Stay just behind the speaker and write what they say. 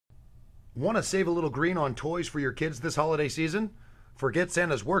Want to save a little green on toys for your kids this holiday season? Forget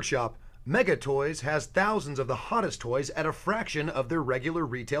Santa's Workshop. Mega Toys has thousands of the hottest toys at a fraction of their regular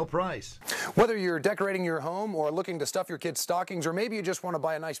retail price. Whether you're decorating your home or looking to stuff your kids' stockings, or maybe you just want to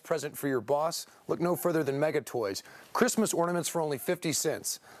buy a nice present for your boss, look no further than Mega Toys. Christmas ornaments for only 50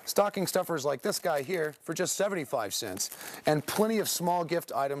 cents. Stocking stuffers like this guy here for just 75 cents. And plenty of small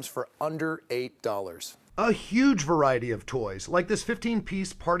gift items for under $8. A huge variety of toys, like this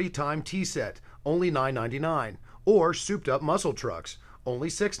 15-piece Party Time tea set, only $9.99. Or souped-up muscle trucks, only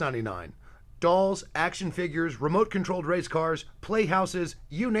 $6.99. Dolls, action figures, remote-controlled race cars, playhouses,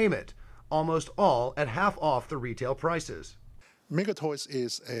 you name it. Almost all at half off the retail prices. Mega Toys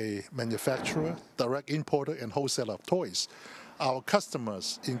is a manufacturer, direct importer, and wholesaler of toys. Our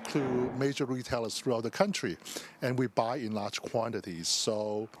customers include major retailers throughout the country, and we buy in large quantities.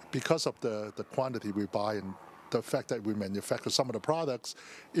 So because of the quantity we buy and the fact that we manufacture some of the products,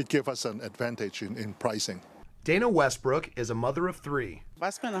 it gives us an advantage in pricing. Dana Westbrook is a mother of three. If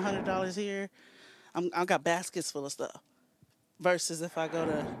I spend $100 here, I got baskets full of stuff. Versus if I go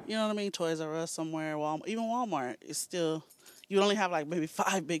to, you know what I mean, Toys R Us somewhere, Walmart, even Walmart, it's still, you only have like maybe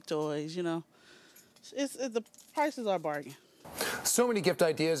 5 big toys, you know. The prices are a bargain. So many gift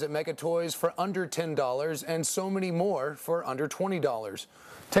ideas at Mega Toys for under $10 and so many more for under $20.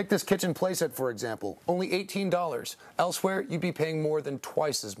 Take this kitchen playset, for example, only $18. Elsewhere, you'd be paying more than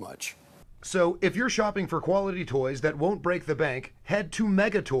twice as much. So if you're shopping for quality toys that won't break the bank, head to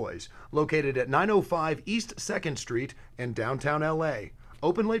Mega Toys, located at 905 East 2nd Street in downtown LA.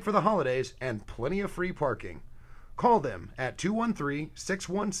 Open late for the holidays and plenty of free parking. Call them at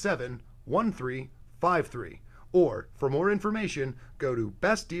 213-617-1353. Or, for more information, go to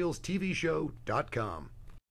bestdealstvshow.com.